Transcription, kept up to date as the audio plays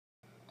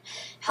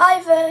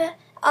Hi there,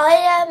 I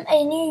am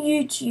a new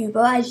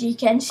YouTuber, as you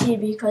can see,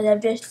 because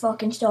I've just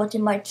fucking started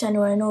my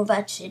channel and all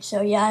that shit.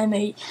 So yeah,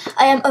 I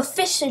am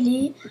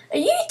officially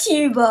a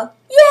YouTuber.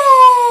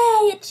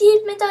 Yay!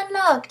 Achievement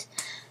unlocked.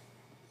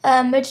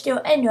 But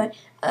still, anyway.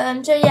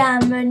 So yeah,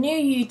 I'm a new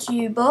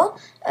YouTuber,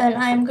 and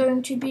I'm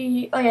going to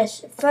be. Oh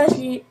yes,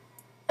 firstly,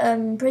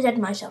 present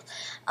myself.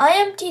 I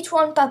am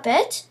Titouan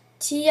Papet,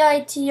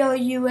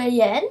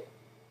 Titouan,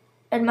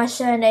 and my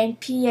surname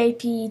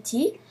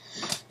Papet.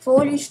 For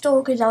all you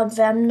stalkers out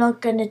there, I'm not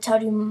going to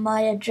tell you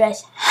my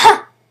address.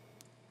 Ha!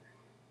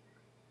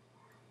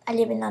 I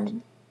live in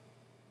London.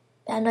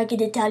 I'm not going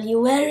to tell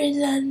you where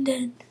in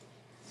London.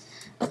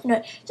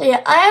 No. So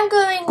yeah, I am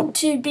going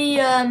to be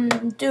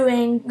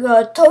doing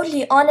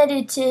totally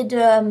unedited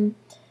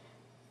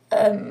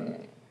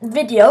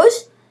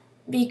videos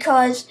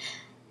because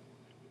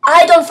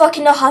I don't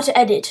fucking know how to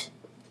edit.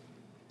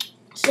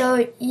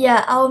 So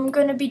yeah, I'm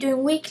going to be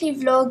doing weekly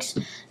vlogs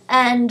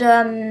and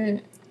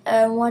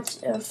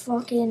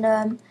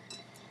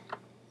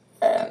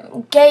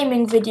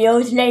gaming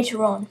videos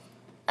later on.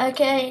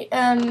 Okay,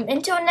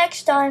 until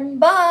next time,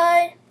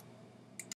 bye!